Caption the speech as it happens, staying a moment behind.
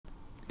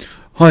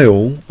Hi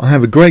all, I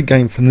have a great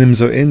game for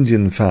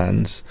Nimzo-Indian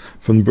fans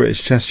from the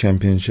British Chess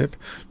Championship.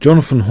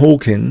 Jonathan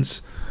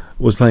Hawkins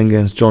was playing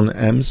against John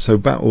Emms, so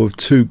battle of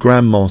two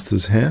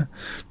grandmasters here.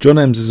 John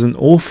Emms is an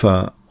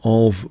author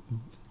of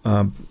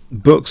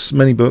books,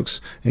 many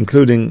books,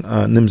 including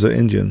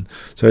Nimzo-Indian.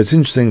 So it's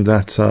interesting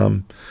that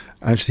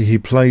actually he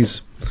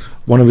plays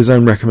one of his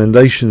own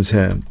recommendations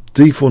here.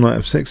 D4 knight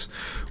f6.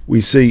 We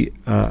see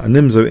a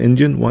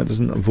Nimzo-Indian. White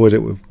doesn't avoid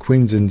it with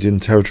Queen's Indian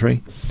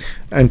territory.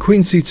 And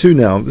Queen c2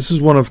 now. This is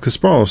one of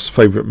Kasparov's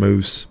favourite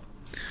moves.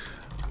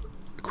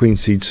 Queen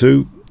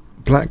c2.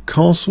 Black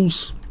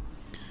castles.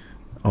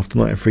 After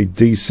knight f3,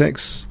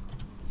 d6.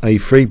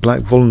 a3. Black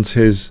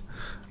volunteers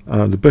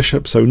the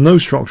bishop. So no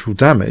structural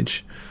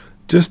damage.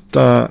 Just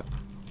an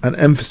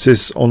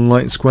emphasis on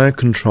light square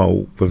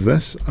control with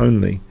this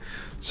only.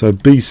 So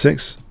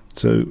b6.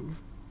 So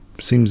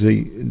seems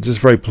just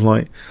very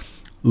polite.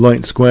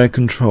 Light square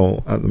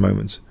control at the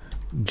moment.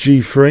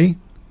 g3,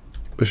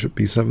 bishop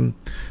b7,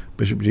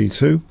 bishop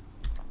g2.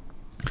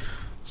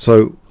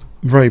 So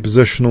very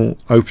positional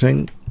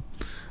opening.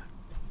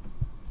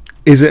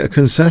 Is it a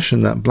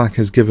concession that black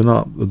has given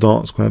up the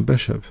dark square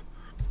bishop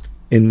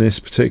in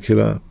this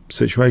particular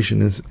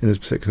situation, in this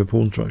particular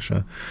pawn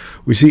structure?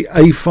 We see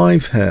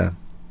a5 here,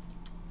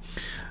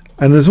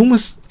 and there's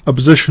almost a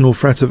positional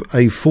threat of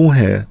a4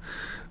 here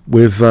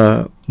with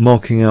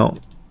marking out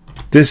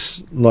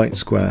this light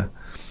square.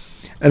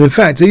 And in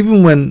fact,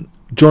 even when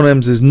John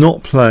Emms is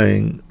not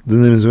playing the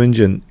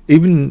Nimzo-Indian,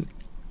 even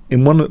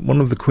in one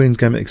of the Queen's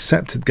Game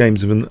accepted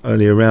games of an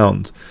earlier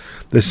round,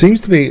 there seems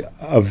to be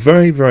a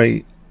very,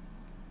 very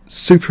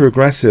super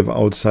aggressive, I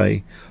would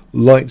say,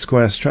 light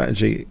square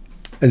strategy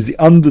as the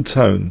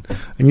undertone.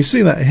 And you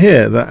see that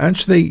here, that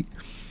actually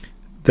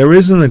there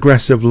is an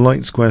aggressive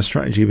light square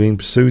strategy being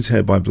pursued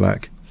here by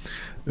black.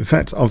 In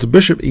fact, after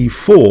bishop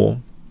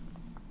e4,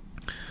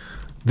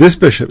 this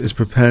bishop is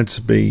prepared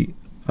to be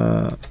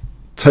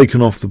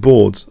taken off the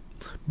board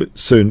but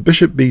soon.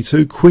 Bishop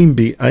b2, queen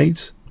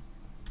b8,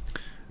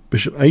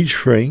 bishop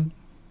h3,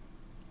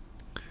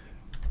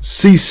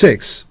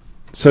 c6.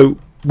 So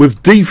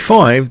with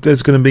d5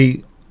 there's going to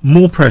be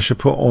more pressure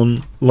put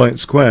on light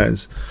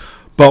squares,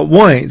 but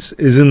white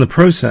is in the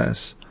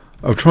process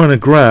of trying to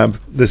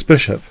grab this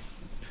bishop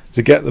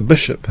to get the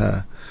bishop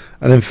pair,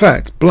 and in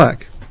fact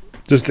black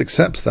just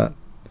accepts that.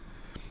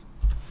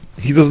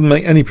 He doesn't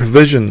make any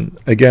provision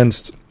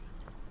against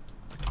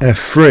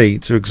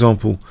f3, for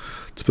example,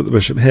 to put the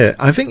bishop here.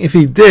 I think if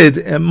he did,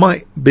 it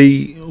might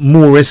be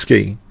more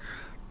risky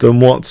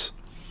than what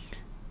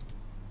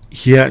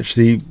he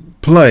actually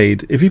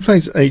played. If he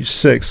plays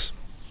h6,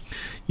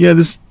 yeah,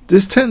 this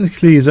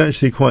technically is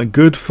actually quite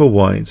good for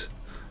white,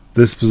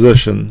 this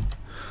position.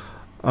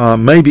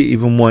 Maybe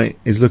even white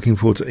is looking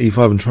forward to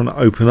e5 and trying to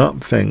open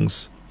up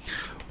things.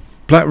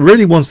 Black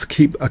really wants to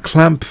keep a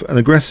clamp, an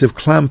aggressive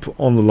clamp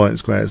on the light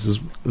squares,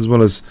 as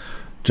well as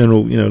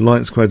general,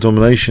 light square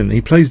domination. He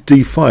plays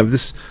d5.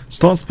 This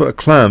starts to put a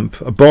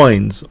clamp, a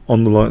bind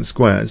on the light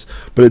squares,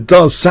 but it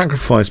does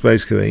sacrifice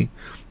basically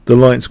the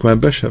light square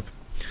bishop.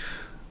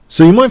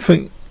 So you might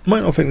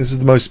not think this is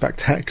the most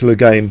spectacular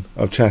game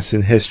of chess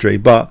in history,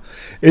 but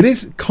it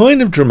is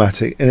kind of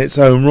dramatic in its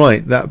own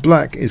right that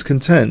black is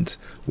content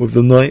with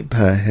the knight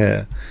pair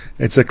here.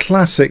 It's a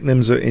classic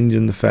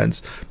Nimzo-Indian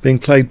defense being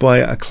played by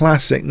a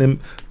classic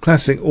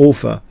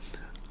author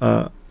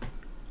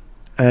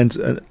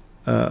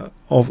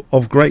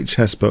of great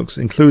chess books,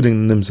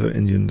 including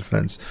Nimzo-Indian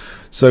defense.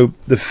 So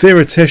the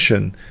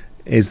theoretician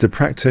is the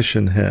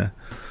practitioner here,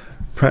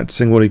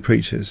 practicing what he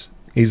preaches.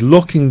 He's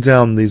locking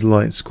down these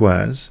light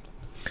squares,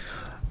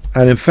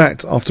 and in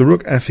fact after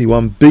rook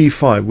fe1,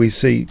 b5, we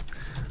see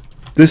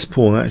this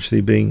pawn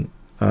actually being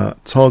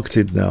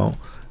targeted now,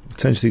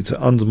 potentially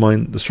to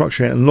undermine the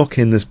structure and lock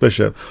in this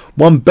bishop.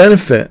 One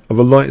benefit of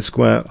a light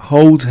square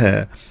hold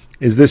here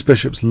is this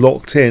bishop's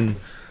locked in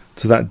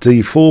to that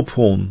d4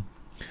 pawn.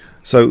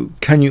 So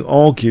can you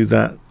argue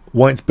that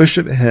white's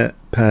bishop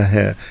pair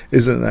here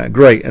isn't that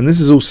great? And this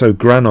is also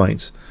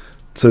granite.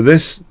 So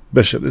this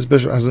bishop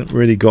hasn't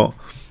really got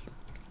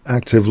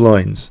active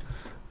lines.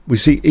 We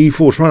see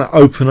e4 trying to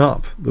open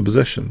up the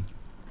position.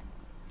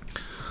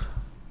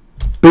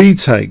 B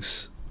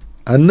takes,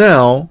 and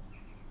now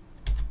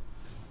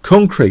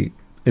concrete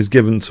is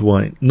given to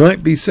white.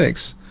 Knight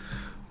b6,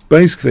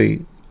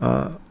 basically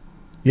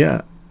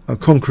yeah, a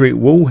concrete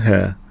wall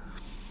here.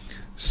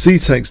 C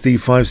takes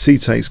d5, c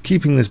takes,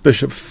 keeping this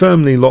bishop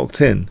firmly locked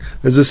in.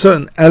 There's a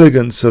certain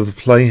elegance of the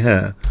play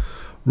here.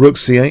 Rook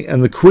c8,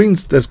 and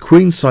there's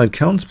queenside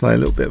counterplay, a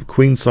little bit of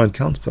queenside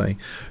counterplay.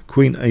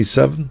 Queen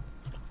a7,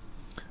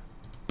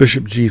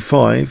 bishop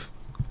g5,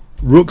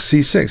 rook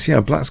c6.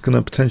 Yeah, black's going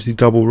to potentially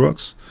double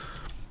rooks.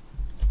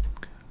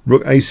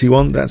 Rook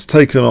ac1, that's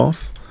taken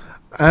off.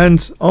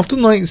 And after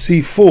knight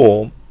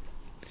c4,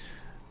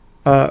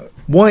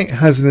 white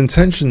has an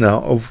intention now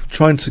of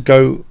trying to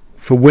go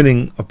for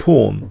winning a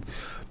pawn.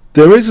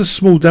 There is a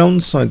small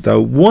downside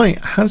though.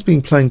 White has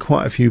been playing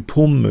quite a few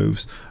pawn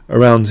moves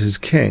around his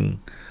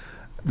king.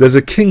 There's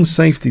a king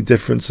safety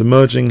difference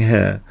emerging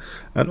here,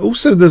 and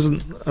also there's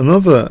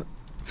another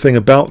thing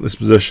about this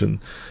position.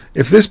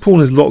 If this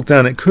pawn is locked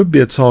down, it could be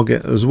a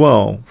target as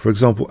well. For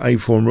example,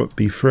 a4 and rook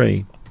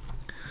b3.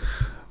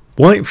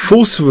 White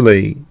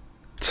forcefully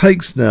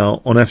takes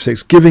now on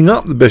f6, giving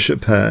up the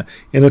bishop pair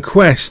in a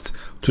quest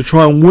to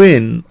try and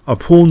win a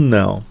pawn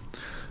now.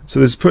 So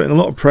this is putting a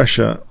lot of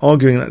pressure,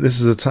 arguing that this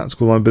is a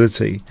tactical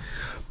liability.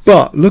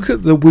 But look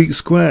at the weak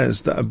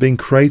squares that have been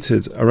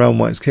created around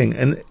white's king.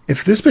 And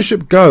if this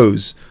bishop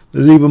goes,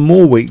 there's even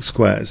more weak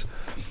squares.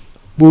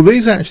 Will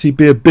these actually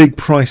be a big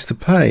price to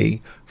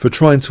pay for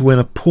trying to win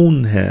a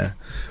pawn here?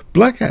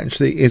 Black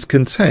actually is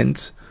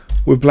content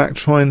with black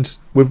trying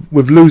with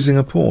losing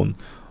a pawn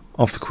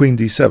after queen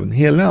d7.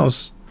 He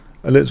allows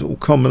a little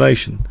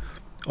combination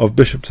of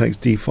bishop takes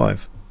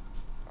d5.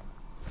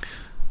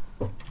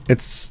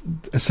 It's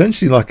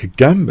essentially like a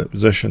gambit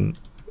position.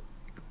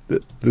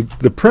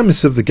 The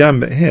premise of the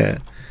gambit here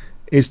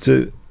is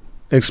to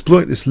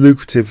exploit this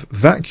lucrative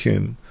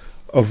vacuum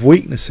of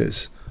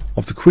weaknesses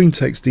of the queen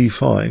takes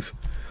d5.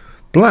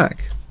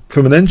 Black,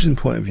 from an engine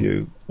point of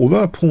view,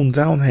 although a pawn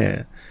down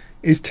here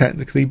is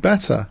technically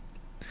better,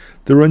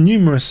 there are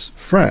numerous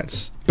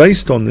threats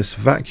based on this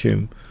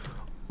vacuum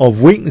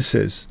of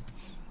weaknesses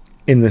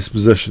in this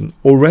position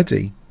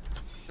already.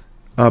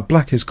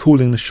 Black is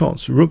calling the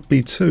shots. Rook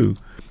b2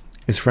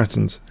 is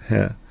threatened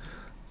here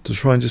to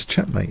try and just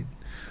checkmate.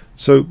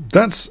 So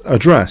that's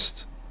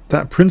addressed.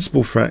 That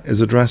principal threat is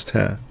addressed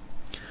here.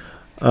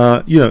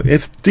 You know,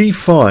 if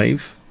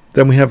d5,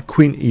 then we have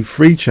queen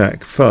e3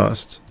 check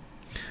first.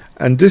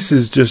 And this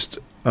is just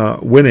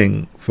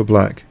winning for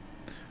black.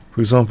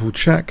 For example,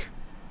 check.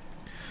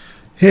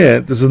 Here,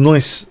 there's a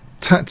nice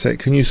tactic.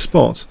 Can you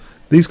spot?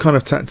 These kind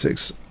of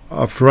tactics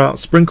are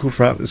sprinkled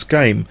throughout this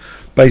game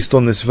based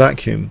on this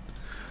vacuum.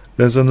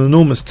 There's an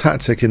enormous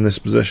tactic in this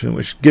position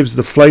which gives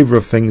the flavour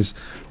of things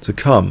to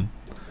come.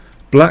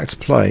 Black to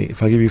play,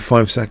 if I give you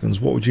 5 seconds,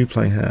 what would you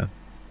play here?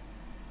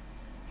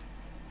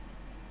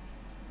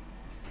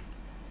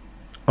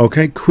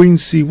 Okay, queen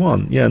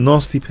c1. Yeah,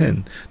 nasty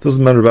pin.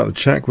 Doesn't matter about the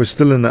check. We're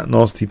still in that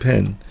nasty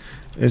pin.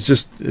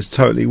 It's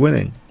totally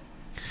winning.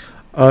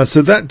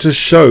 So that just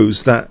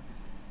shows that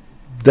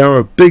there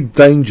are big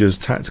dangers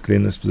tactically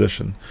in this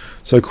position.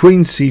 So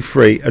queen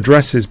c3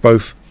 addresses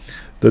both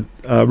the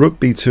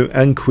rook b2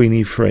 and queen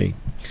e3.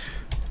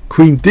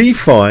 Queen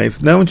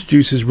d5 now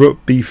introduces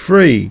rook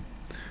b3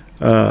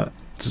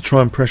 to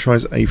try and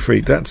pressurize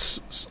a3.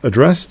 That's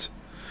addressed.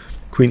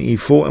 Queen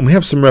e4, and we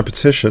have some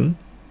repetition.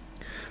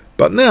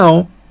 But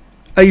now,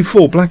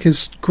 a4, black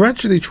is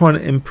gradually trying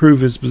to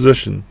improve his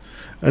position.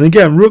 And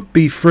again, rook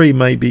b3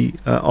 may be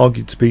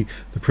argued to be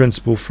the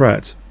principal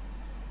threat.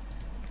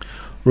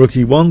 Rook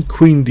e1,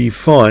 queen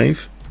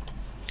d5.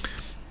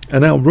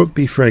 And now rook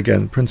b3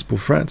 again, principal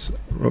threat.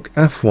 Rook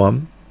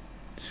f1.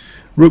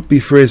 Rook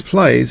b3 is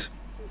played.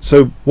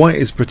 So white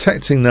is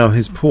protecting now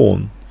his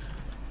pawn.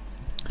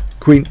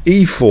 Queen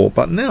e4.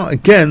 But now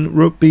again,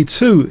 rook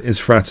b2 is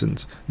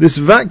threatened. This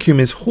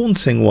vacuum is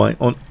haunting white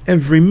on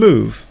every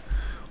move.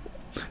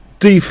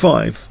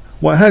 d5.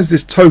 White has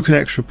this token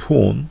extra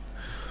pawn,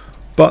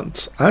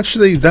 but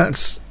actually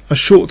that's a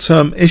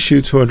short-term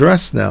issue to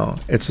address now.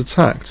 It's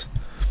attacked.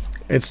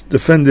 It's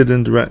defended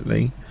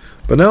indirectly.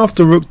 But now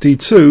after rook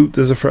d2,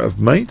 there's a threat of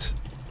mate.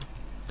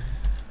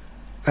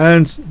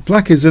 And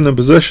black is in a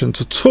position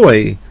to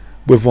toy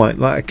with white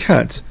like a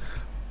cat,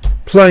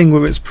 playing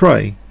with its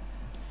prey.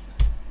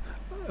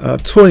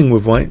 Toying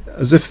with white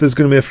as if there's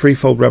going to be a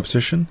threefold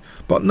repetition.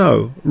 But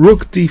no,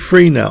 rook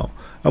d3 now.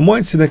 And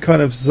white's in a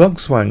kind of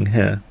zugzwang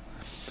here.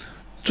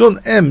 John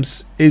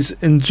Emms is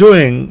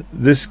enjoying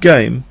this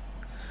game.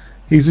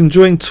 He's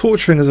enjoying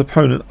torturing his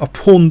opponent. A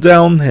pawn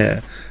down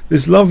here.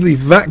 This lovely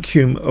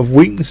vacuum of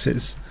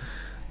weaknesses.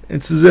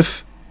 It's as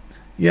if,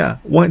 yeah,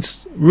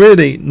 white's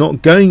really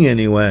not going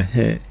anywhere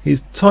here.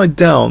 He's tied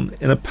down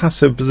in a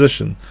passive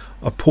position.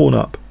 A pawn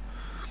up.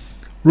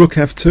 Rook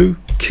f2.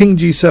 King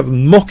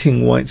g7,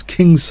 mocking white's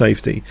king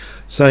safety,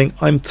 saying,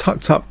 I'm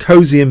tucked up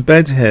cozy in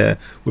bed here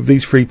with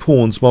these 3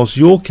 pawns, whilst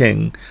your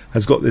king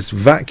has got this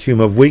vacuum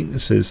of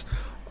weaknesses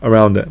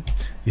around it.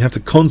 You have to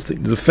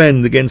constantly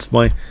defend against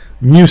my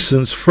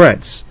nuisance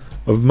threats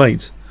of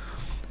mate.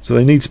 So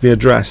they need to be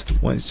addressed.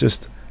 White's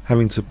just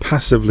having to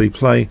passively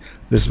play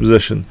this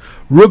position.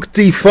 Rook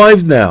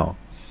d5 now.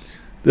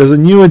 There's a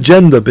new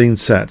agenda being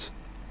set.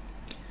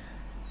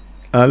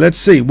 Let's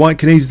see, white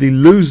can easily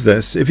lose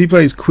this. If he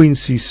plays queen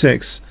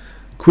c6,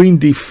 queen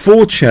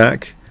d4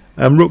 check,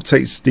 and rook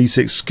takes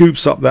d6,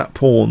 scoops up that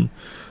pawn,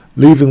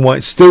 leaving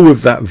white still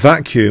with that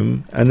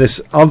vacuum and this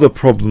other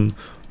problem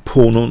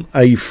pawn on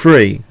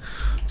a3.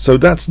 So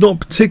that's not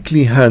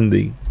particularly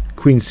handy.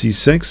 Queen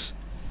c6.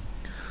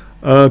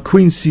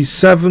 Queen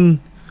c7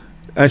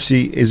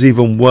 actually is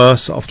even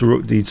worse after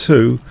rook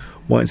d2.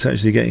 White's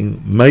actually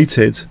getting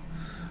mated.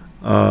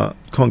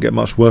 Can't get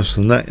much worse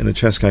than that in a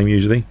chess game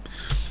usually.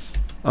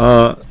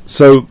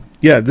 So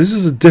yeah, this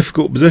is a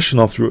difficult position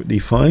after rook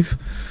d5.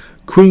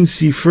 Queen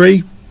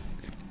c3.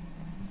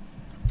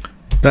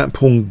 That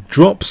pawn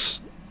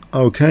drops.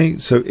 Okay,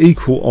 so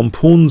equal on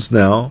pawns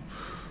now,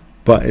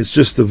 but it's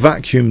just the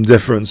vacuum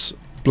difference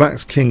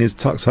Black's king is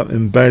tucked up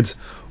in bed.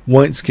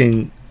 White's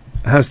king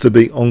has to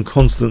be on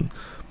constant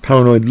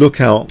paranoid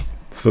lookout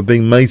for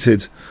being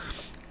mated.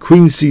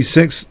 Queen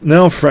c6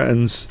 now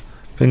threatens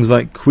things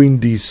like queen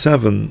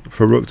d7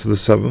 for rook to the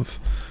 7th.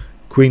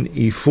 Queen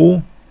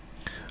e4.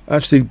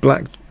 Actually,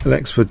 black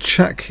elects for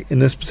check in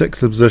this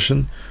particular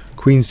position.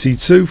 Queen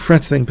c2,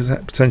 threatening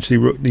potentially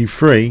rook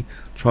d3,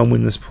 try and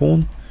win this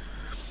pawn.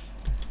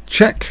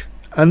 Check,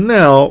 and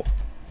now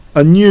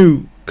a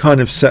new kind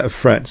of set of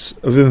threats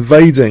of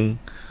invading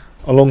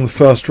along the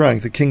first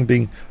rank, the king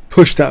being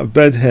pushed out of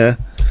bed here.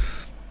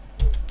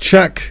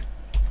 Check,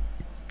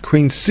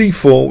 queen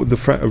c4 with the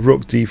threat of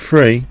rook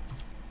d3.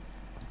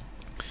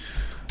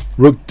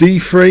 Rook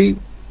d3,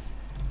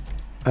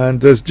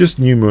 and there's just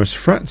numerous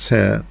threats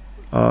here.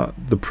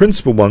 The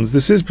principal ones,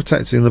 this is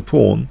protecting the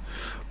pawn,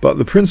 but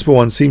the principal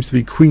one seems to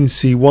be queen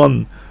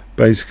c1,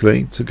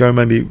 basically, to go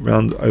maybe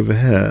round over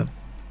here.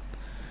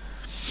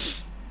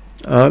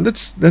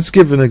 Let's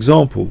give an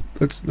example.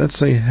 Let's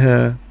say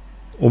here,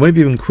 or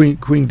maybe even queen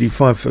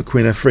d5 for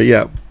queen f3.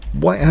 Yeah,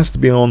 white has to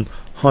be on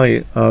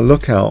high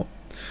lookout.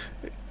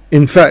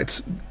 In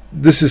fact,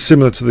 this is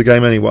similar to the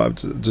game anyway.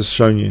 I've just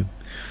shown you.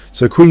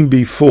 So queen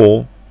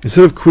b4,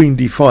 instead of queen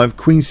d5,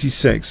 queen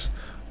c6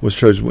 was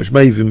chosen, which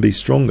may even be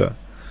stronger,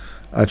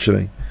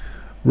 actually.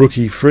 Rook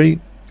e3.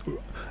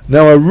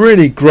 Now a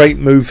really great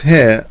move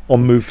here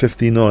on move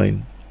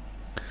 59,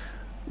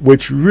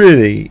 which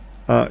really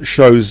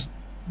shows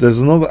there's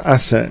another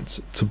asset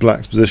to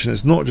black's position.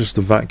 It's not just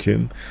a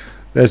vacuum.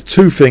 There's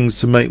two things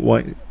to make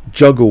white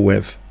juggle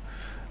with.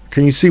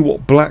 Can you see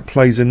what black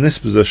plays in this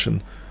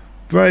position?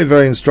 Very,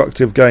 very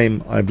instructive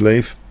game, I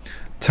believe.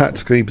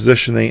 Tactically,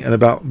 positioning, and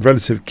about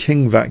relative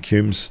king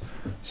vacuums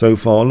so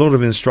far. A lot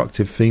of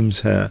instructive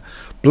themes here.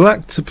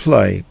 Black to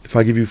play, if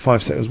I give you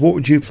 5 seconds, what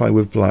would you play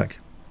with black?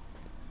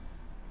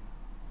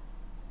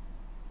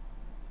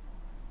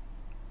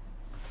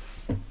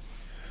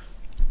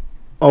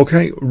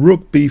 Okay,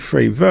 rook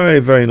b3, very,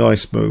 very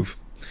nice move.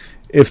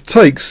 If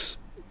takes,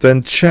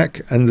 then check,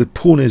 and the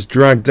pawn is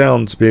dragged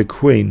down to be a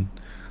queen.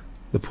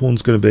 The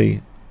pawn's going to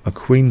be a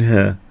queen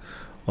here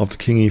after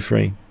king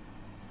e3.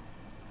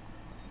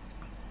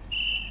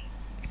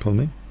 Pardon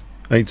me.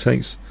 8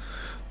 takes.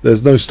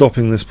 There's no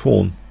stopping this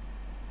pawn.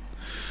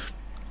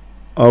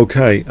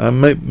 Okay,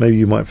 maybe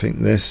you might think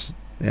this.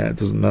 Yeah, it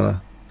doesn't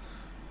matter.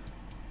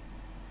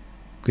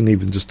 You can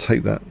even just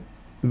take that.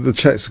 The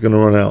checks are going to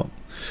run out.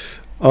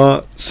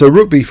 So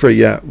rook b3,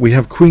 yeah, we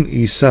have queen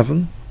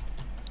e7.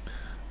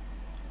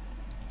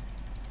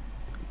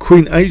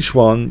 Queen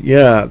h1,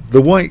 yeah,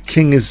 the white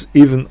king is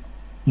even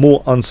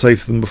more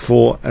unsafe than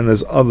before, and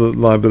there's other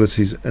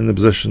liabilities in the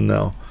position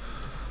now.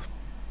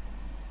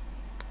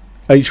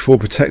 h4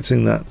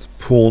 protecting that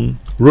pawn.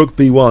 Rook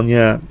b1,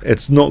 yeah,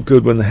 it's not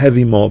good when the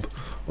heavy mob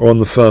are on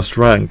the first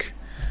rank.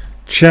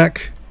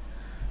 Check,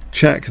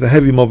 check, the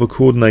heavy mob are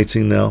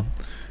coordinating now.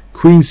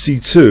 Queen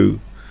c2,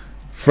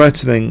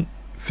 threatening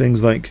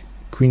things like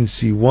queen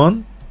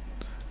c1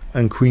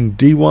 and queen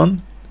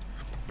d1,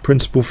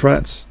 principal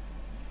threats.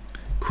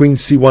 Queen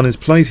c1 is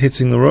played,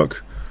 hitting the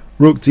rook.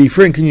 Rook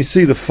d3, and can you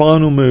see the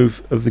final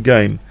move of the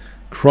game?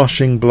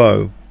 Crushing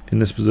blow in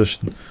this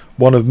position.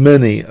 One of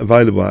many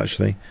available,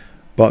 actually,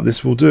 but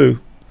this will do.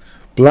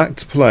 Black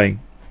to play.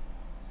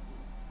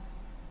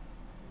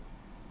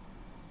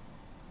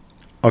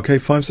 Okay,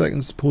 5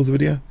 seconds to pause the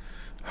video.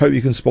 Hope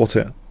you can spot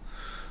it.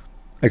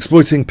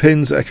 Exploiting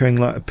pins, echoing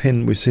like a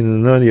pin we've seen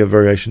in an earlier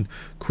variation.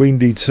 Queen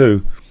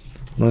d2.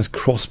 Nice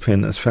cross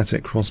pin,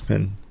 aesthetic cross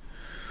pin.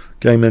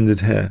 Game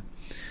ended here.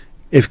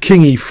 If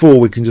king e4,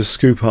 we can just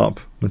scoop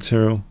up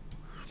material.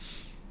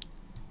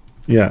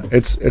 Yeah,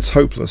 it's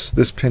hopeless.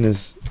 This pin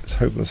is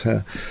hopeless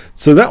here.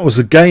 So that was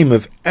a game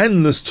of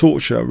endless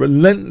torture,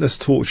 relentless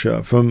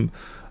torture from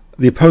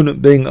the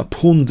opponent being a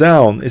pawn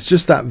down. It's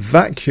just that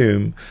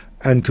vacuum,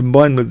 and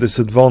combined with this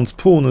advanced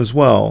pawn as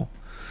well.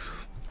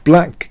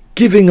 Black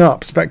giving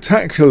up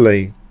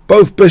spectacularly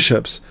both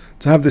bishops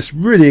to have this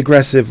really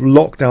aggressive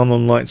lockdown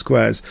on light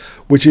squares,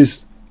 which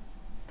is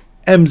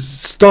Emms'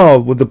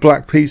 style with the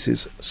black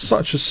pieces.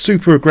 Such a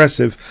super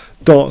aggressive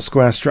dark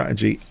square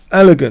strategy.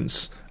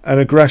 Elegance and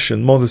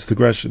aggression, modest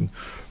aggression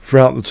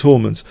throughout the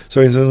tournament.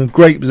 So he's in a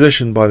great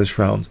position by this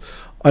round.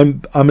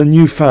 I'm a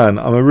new fan.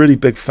 I'm a really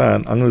big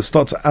fan. I'm going to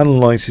start to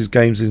analyse his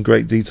games in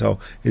great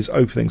detail, his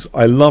openings.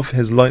 I love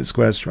his light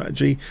square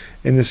strategy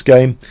in this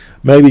game.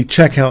 Maybe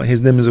check out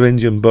his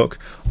Nimzo-Indian book.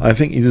 I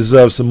think he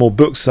deserves some more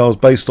book sales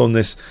based on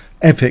this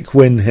epic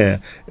win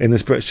here in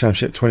this British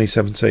Championship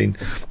 2017.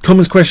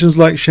 Comments, questions,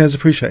 likes, shares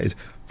appreciated.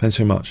 Thanks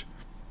very much.